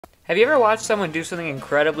Have you ever watched someone do something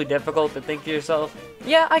incredibly difficult and think to yourself,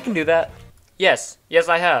 yeah, I can do that? Yes,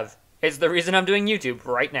 I have. It's the reason I'm doing YouTube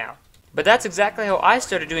right now. But that's exactly how I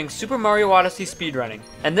started doing Super Mario Odyssey speedrunning.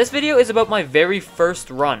 And this video is about my very first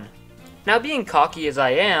run. Now, being cocky as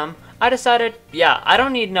I am, I decided, yeah, I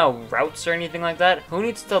don't need no routes or anything like that. Who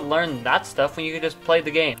needs to learn that stuff when you can just play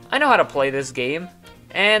the game? I know how to play this game.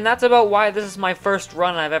 And that's about why this is my first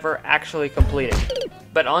run I've ever actually completed.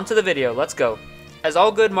 But on to the video, let's go. As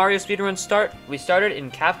all good Mario speedruns start, we started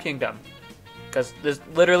in Cap Kingdom. Because there's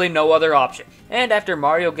literally no other option. And after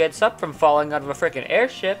Mario gets up from falling out of a freaking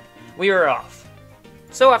airship, we were off.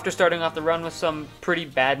 So after starting off the run with some pretty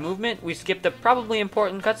bad movement, we skipped a probably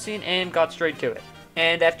important cutscene and got straight to it.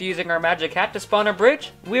 And after using our magic hat to spawn a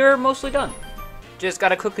bridge, we were mostly done. Just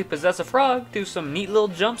gotta quickly possess a frog, do some neat little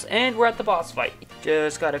jumps, and we're at the boss fight.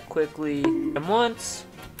 Just gotta quickly hit him once,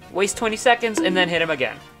 waste 20 seconds, and then hit him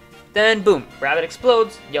again. Then boom, rabbit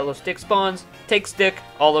explodes, yellow stick spawns, take stick,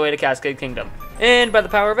 all the way to Cascade Kingdom. And by the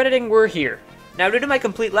power of editing, we're here. Now, due to my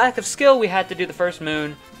complete lack of skill, we had to do the first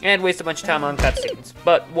moon and waste a bunch of time on cutscenes,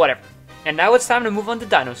 but whatever. And now it's time to move on to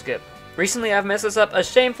Dino Skip. Recently, I've messed this up a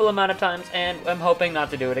shameful amount of times, and I'm hoping not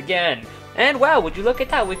to do it again. And wow, would you look at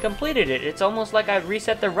that, we completed it. It's almost like I'd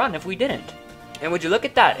reset the run if we didn't. And would you look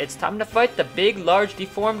at that, it's time to fight the big, large,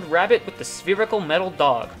 deformed rabbit with the spherical metal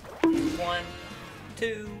dog. 1,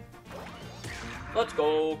 2, let's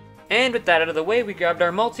go. And with that out of the way, we grabbed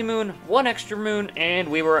our multi-moon, one extra moon, and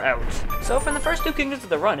we were out. So from the first 2 kingdoms of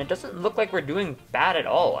the run, it doesn't look like we're doing bad at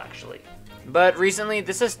all, actually. But recently,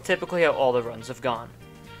 this is typically how all the runs have gone.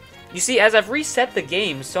 You see, as I've reset the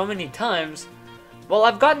game so many times, well,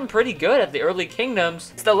 I've gotten pretty good at the early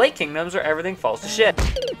kingdoms. It's the late kingdoms where everything falls to shit.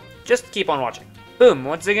 Just keep on watching. Boom,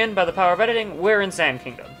 once again, by the power of editing, we're in Sand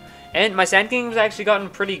Kingdom. And my Sand Kingdom's actually gotten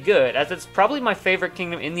pretty good, as it's probably my favorite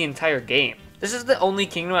kingdom in the entire game. This is the only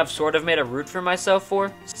kingdom I've sort of made a route for myself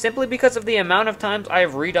for, simply because of the amount of times I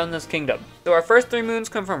have redone this kingdom. So our first 3 moons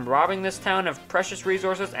come from robbing this town of precious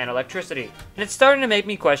resources and electricity. And it's starting to make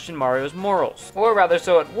me question Mario's morals. Or rather,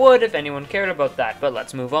 so it would if anyone cared about that, but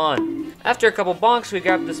let's move on. After a couple bonks, we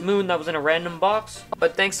grabbed this moon that was in a random box,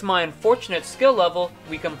 but thanks to my unfortunate skill level,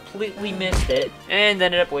 we completely missed it, and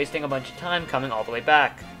ended up wasting a bunch of time coming all the way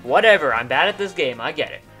back. Whatever, I'm bad at this game, I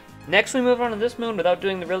get it. Next, we moved on to this moon without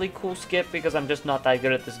doing the really cool skip because I'm just not that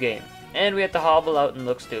good at this game. And we had to hobble out and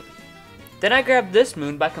look stupid. Then I grabbed this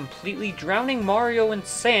moon by completely drowning Mario in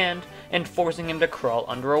sand and forcing him to crawl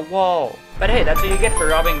under a wall. But hey, that's what you get for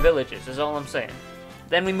robbing villages, is all I'm saying.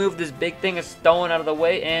 Then we moved this big thing of stone out of the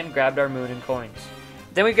way and grabbed our moon and coins.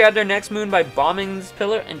 Then we grabbed our next moon by bombing this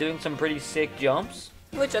pillar and doing some pretty sick jumps,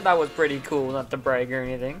 which I thought was pretty cool, not to brag or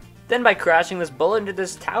anything. Then by crashing this bullet into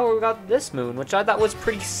this tower, we got this moon, which I thought was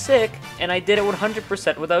pretty sick, and I did it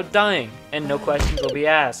 100% without dying, and no questions will be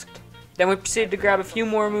asked. Then we proceeded to grab a few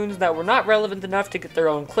more moons that were not relevant enough to get their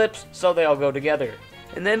own clips, so they all go together.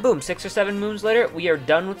 And then boom, 6 or 7 moons later, we are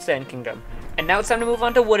done with Sand Kingdom. And now it's time to move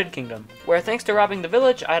on to Wooded Kingdom, where thanks to robbing the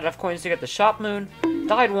village, I had enough coins to get the shop moon,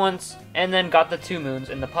 died once, and then got the 2 moons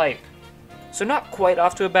in the pipe. So not quite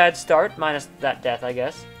off to a bad start, minus that death, I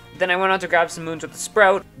guess. Then I went on to grab some moons with the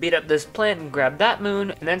sprout, beat up this plant and grabbed that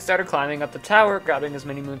moon, and then started climbing up the tower, grabbing as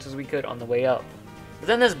many moons as we could on the way up. But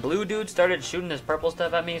then this blue dude started shooting his purple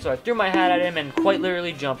stuff at me, so I threw my hat at him and quite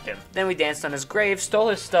literally jumped him. Then we danced on his grave, stole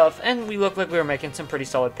his stuff, and we looked like we were making some pretty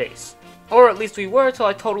solid pace. Or at least we were, till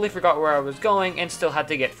I totally forgot where I was going and still had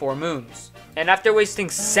to get 4 moons. And after wasting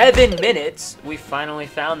 7 minutes, we finally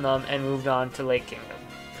found them and moved on to Lake Kingdom.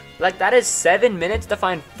 Like, that is 7 minutes to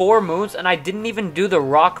find 4 moons, and I didn't even do the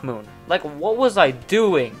rock moon. Like, what was I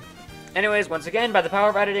doing? Anyways, once again, by the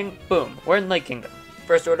power of editing, boom, we're in Lake Kingdom.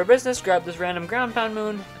 First order of business, grab this random ground pound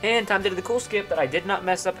moon, and time to do the cool skip that I did not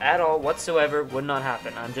mess up at all whatsoever, would not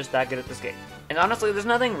happen. I'm just that good at this game. And honestly, there's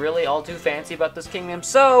nothing really all too fancy about this kingdom,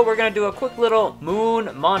 so we're gonna do a quick little moon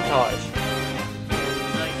montage.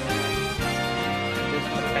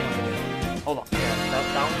 Hold on.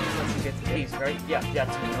 Right? Yeah, it's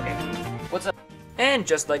me. Okay. What's up? And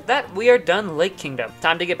just like that, we are done Lake Kingdom.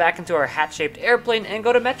 Time to get back into our hat-shaped airplane and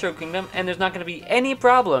go to Metro Kingdom, and there's not going to be any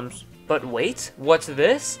problems. But wait, what's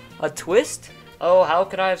this? A twist? Oh, how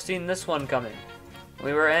could I have seen this one coming?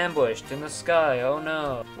 We were ambushed in the sky, oh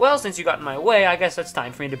no. Well, since you got in my way, I guess it's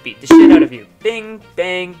time for me to beat the shit out of you. Bing,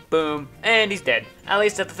 bang, boom, and he's dead. At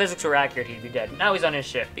least if the physics were accurate, he'd be dead. Now he's on his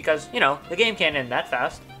ship, because, you know, the game can't end that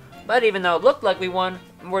fast. But even though it looked like we won,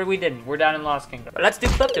 we didn't. We're down in Lost Kingdom. But let's do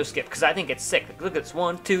Klepto Skip, because I think it's sick. Look at this.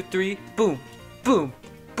 1, 2, 3, boom, boom,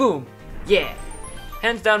 boom. Yeah.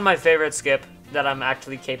 Hands down my favorite skip. that I'm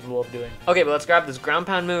actually capable of doing. Okay, but let's grab this ground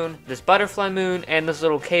pound moon, this butterfly moon, and this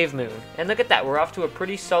little cave moon. And look at that, we're off to a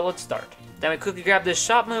pretty solid start. Then we quickly grab this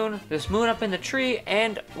shop moon, this moon up in the tree,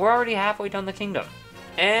 and we're already halfway down the kingdom.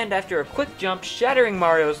 And after a quick jump shattering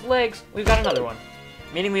Mario's legs, we've got another one.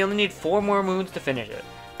 Meaning we only need 4 more moons to finish it.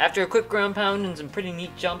 After a quick ground pound and some pretty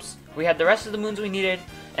neat jumps, we had the rest of the moons we needed,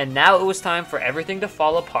 and now it was time for everything to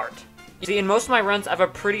fall apart. You see, in most of my runs, I have a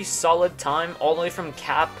pretty solid time all the way from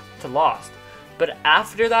Cap to Lost. But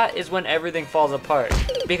after that is when everything falls apart.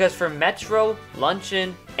 Because for Metro,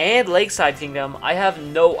 Luncheon, and Lakeside Kingdom, I have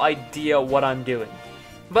no idea what I'm doing.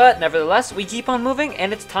 But nevertheless, we keep on moving,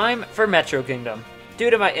 and it's time for Metro Kingdom. Due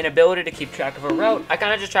to my inability to keep track of a route, I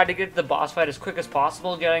kind of just tried to get to the boss fight as quick as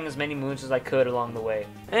possible, getting as many moons as I could along the way.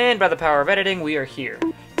 And by the power of editing, we are here.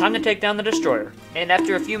 Time to take down the Destroyer. And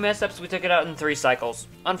after a few mess-ups, we took it out in 3 cycles.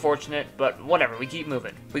 Unfortunate, but whatever, we keep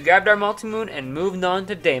moving. We grabbed our multi-moon and moved on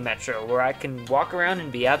to Day Metro, where I can walk around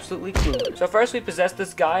and be absolutely clueless. So first we possessed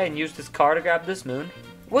this guy and used his car to grab this moon,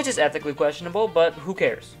 which is ethically questionable, but who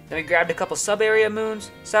cares. Then we grabbed a couple sub-area moons,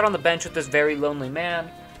 sat on the bench with this very lonely man,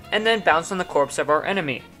 and then bounced on the corpse of our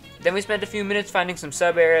enemy. Then we spent a few minutes finding some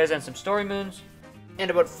sub-areas and some story moons, and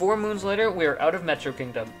about 4 moons later, we are out of Metro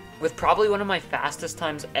Kingdom, with probably one of my fastest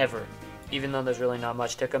times ever, even though there's really not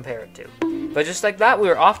much to compare it to. But just like that, we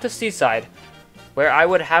were off to Seaside, where I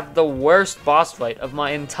would have the worst boss fight of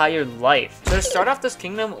my entire life. So to start off this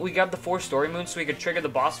kingdom, we grabbed the 4 story moons so we could trigger the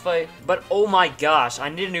boss fight, but oh my gosh, I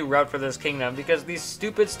need a new route for this kingdom, because these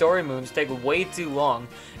stupid story moons take way too long,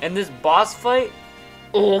 and this boss fight,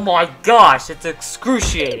 oh my gosh, it's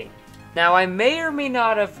excruciating. Now, I may or may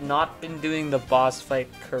not have not been doing the boss fight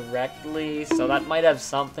correctly, so that might have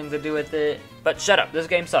something to do with it. But shut up, this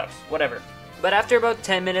game sucks, whatever. But after about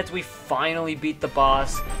 10 minutes, we finally beat the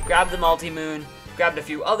boss, grabbed the multi-moon, grabbed a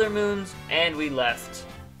few other moons, and we left.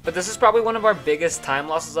 But this is probably one of our biggest time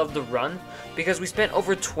losses of the run, because we spent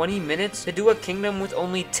over 20 minutes to do a kingdom with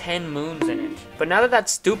only 10 moons in it. But now that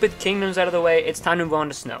stupid kingdom's out of the way, it's time to move on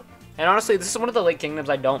to Snow. And honestly, this is one of the late kingdoms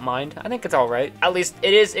I don't mind. I think it's alright. At least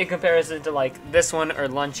it is in comparison to like this one or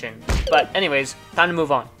Luncheon. But anyways, time to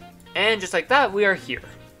move on. And just like that, we are here.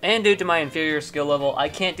 And due to my inferior skill level, I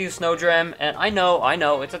can't do Snowdram, and I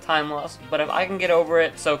know, it's a time loss, but if I can get over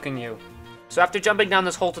it, so can you. So after jumping down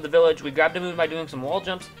this hole to the village, we grabbed a moon by doing some wall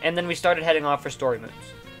jumps, and then we started heading off for story moons.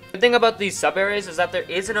 The thing about these sub-areas is that there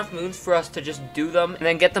is enough moons for us to just do them, and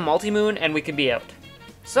then get the multi-moon, and we can be out.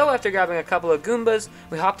 So after grabbing a couple of Goombas,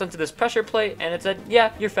 we hopped onto this pressure plate and it said,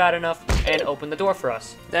 yeah, you're fat enough, and opened the door for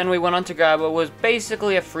us. Then we went on to grab what was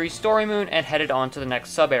basically a free story moon and headed on to the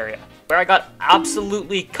next sub area, where I got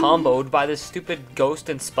absolutely comboed by this stupid ghost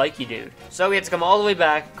and spiky dude. So we had to come all the way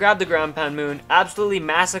back, grab the ground pound moon, absolutely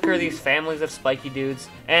massacre these families of spiky dudes,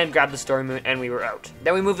 and grab the story moon, and we were out.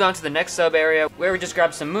 Then we moved on to the next sub area, where we just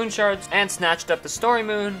grabbed some moon shards and snatched up the story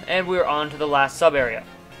moon, and we were on to the last sub area,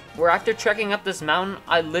 where after trekking up this mountain,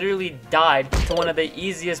 I literally died to one of the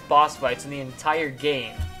easiest boss fights in the entire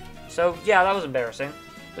game. So yeah, that was embarrassing.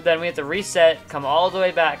 But then we had to reset, come all the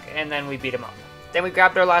way back, and then we beat him up. Then we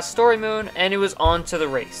grabbed our last story moon, and it was on to the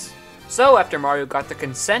race. So after Mario got the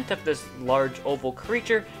consent of this large oval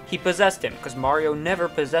creature, he possessed him, because Mario never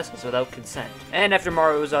possesses without consent. And after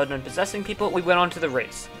Mario was done possessing people, we went on to the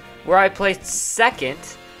race, where I placed second,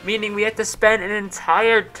 meaning we had to spend an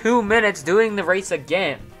entire 2 minutes doing the race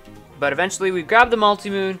again. But eventually we grabbed the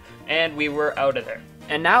multi-moon and we were out of there.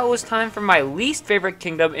 And now it was time for my least favorite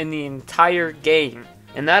kingdom in the entire game.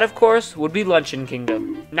 And that, of course, would be Luncheon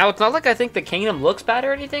Kingdom. Now, it's not like I think the kingdom looks bad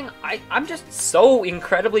or anything. I'm just so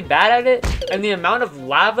incredibly bad at it. And the amount of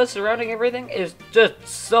lava surrounding everything is just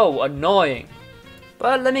so annoying.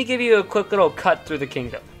 But let me give you a quick little cut through the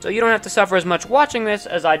kingdom, so you don't have to suffer as much watching this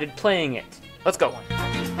as I did playing it. Let's go.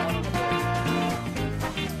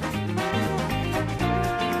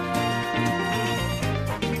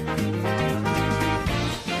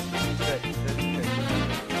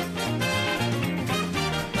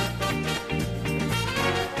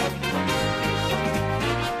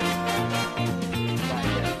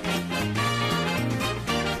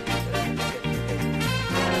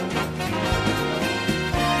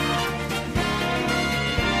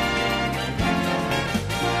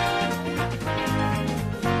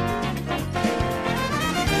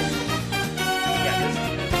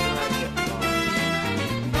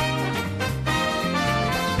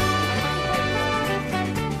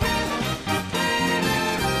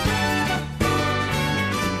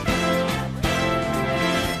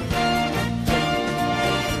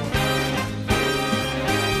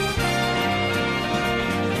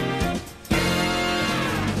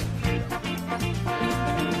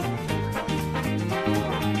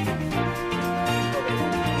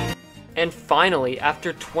 And finally,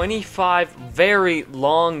 after 25 very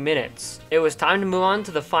long minutes, it was time to move on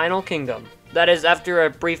to the final kingdom. That is, after a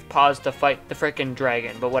brief pause to fight the frickin'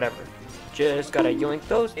 dragon, but whatever. Just gotta yoink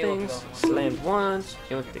those things, slammed once,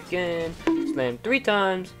 yoinked again, slammed 3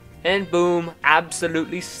 times, and boom,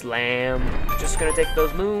 absolutely slammed. Just gonna take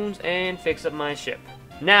those moons and fix up my ship.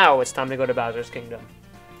 Now it's time to go to Bowser's Kingdom.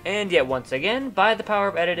 And yet once again, by the power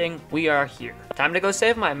of editing, we are here. Time to go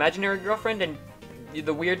save my imaginary girlfriend and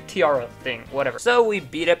the weird tiara thing, whatever. So we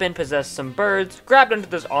beat up and possessed some birds, grabbed onto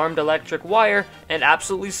this armed electric wire, and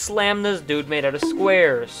absolutely slammed this dude made out of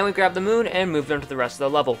squares. Then we grabbed the moon and moved on to the rest of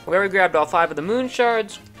the level, where we grabbed all 5 of the moon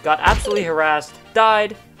shards, got absolutely harassed,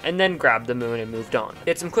 died, and then grabbed the moon and moved on.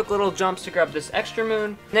 Did some quick little jumps to grab this extra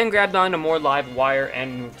moon, and then grabbed onto more live wire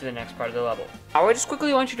and moved to the next part of the level. Now I just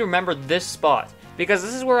quickly want you to remember this spot, because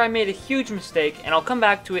this is where I made a huge mistake, and I'll come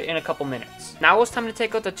back to it in a couple minutes. Now it's time to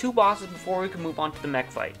take out the 2 bosses before we can move on to the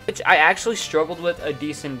mech fight, which I actually struggled with a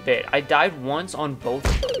decent bit. I died once on both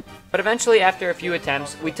of them. But eventually, after a few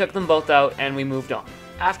attempts, we took them both out and we moved on.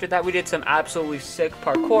 After that, we did some absolutely sick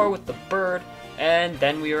parkour with the bird, and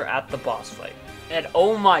then we were at the boss fight. And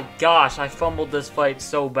oh my gosh, I fumbled this fight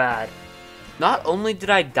so bad. Not only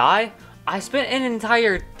did I die, I spent an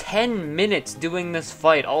entire 10 minutes doing this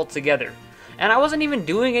fight altogether. And I wasn't even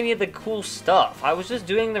doing any of the cool stuff. I was just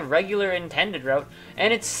doing the regular intended route,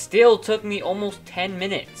 and it still took me almost 10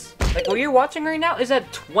 minutes. Like, what you're watching right now is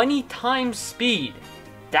at 20 times speed.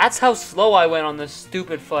 That's how slow I went on this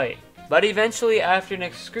stupid fight. But eventually, after an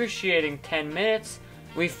excruciating 10 minutes,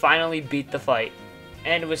 we finally beat the fight.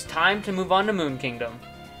 And it was time to move on to Moon Kingdom.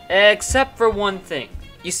 Except for one thing.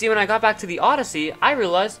 You see, when I got back to the Odyssey, I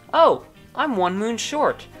realized, oh, I'm 1 moon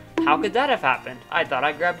short. How could that have happened? I thought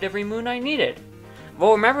I grabbed every moon I needed.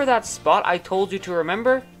 Well, remember that spot I told you to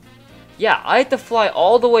remember? Yeah, I had to fly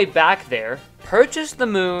all the way back there, purchase the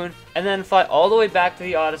moon, and then fly all the way back to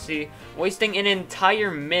the Odyssey, wasting an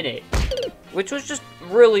entire minute, which was just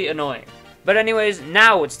really annoying. But anyways,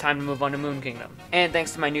 now it's time to move on to Moon Kingdom. And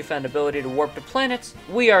thanks to my newfound ability to warp to planets,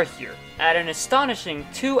 we are here at an astonishing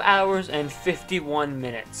 2 hours and 51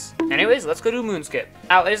 minutes. Anyways, let's go do Moonskip.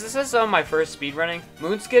 Now, as this is my first speedrunning,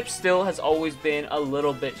 Moonskip still has always been a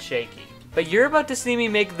little bit shaky. But you're about to see me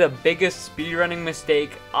make the biggest speedrunning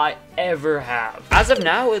mistake I ever have. As of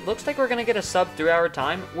now, it looks like we're gonna get a sub 3 hour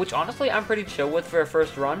time, which honestly I'm pretty chill with for a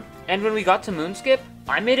first run. And when we got to Moonskip,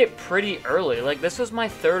 I made it pretty early. Like, this was my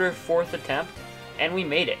 3rd or 4th attempt, and we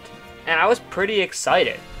made it. And I was pretty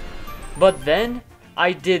excited. But then,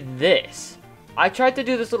 I did this. I tried to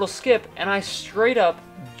do this little skip, and I straight up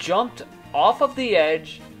jumped off of the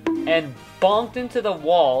edge and bonked into the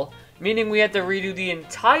wall, meaning we had to redo the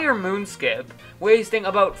entire Moonskip, wasting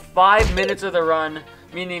about 5 minutes of the run,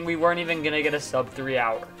 meaning we weren't even gonna get a sub 3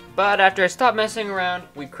 hour. But after I stopped messing around,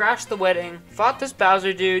 we crashed the wedding, fought this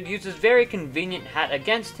Bowser dude, used his very convenient hat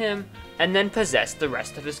against him, and then possessed the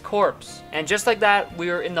rest of his corpse. And just like that, we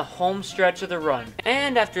were in the home stretch of the run.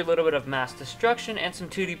 And after a little bit of mass destruction and some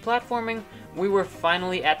 2D platforming, we were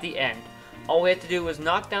finally at the end. All we had to do was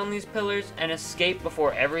knock down these pillars and escape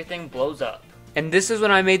before everything blows up. And this is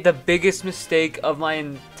when I made the biggest mistake of my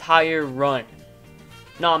entire run.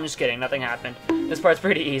 No, I'm just kidding, nothing happened. This part's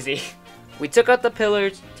pretty easy. We took out the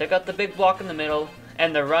pillars, took out the big block in the middle,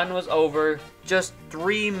 and the run was over just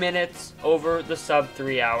 3 minutes over the sub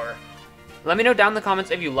 3 hour. Let me know down in the comments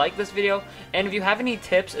if you like this video, and if you have any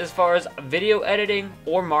tips as far as video editing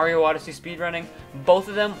or Mario Odyssey speedrunning, both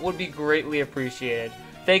of them would be greatly appreciated.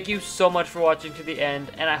 Thank you so much for watching to the end,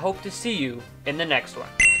 and I hope to see you in the next one.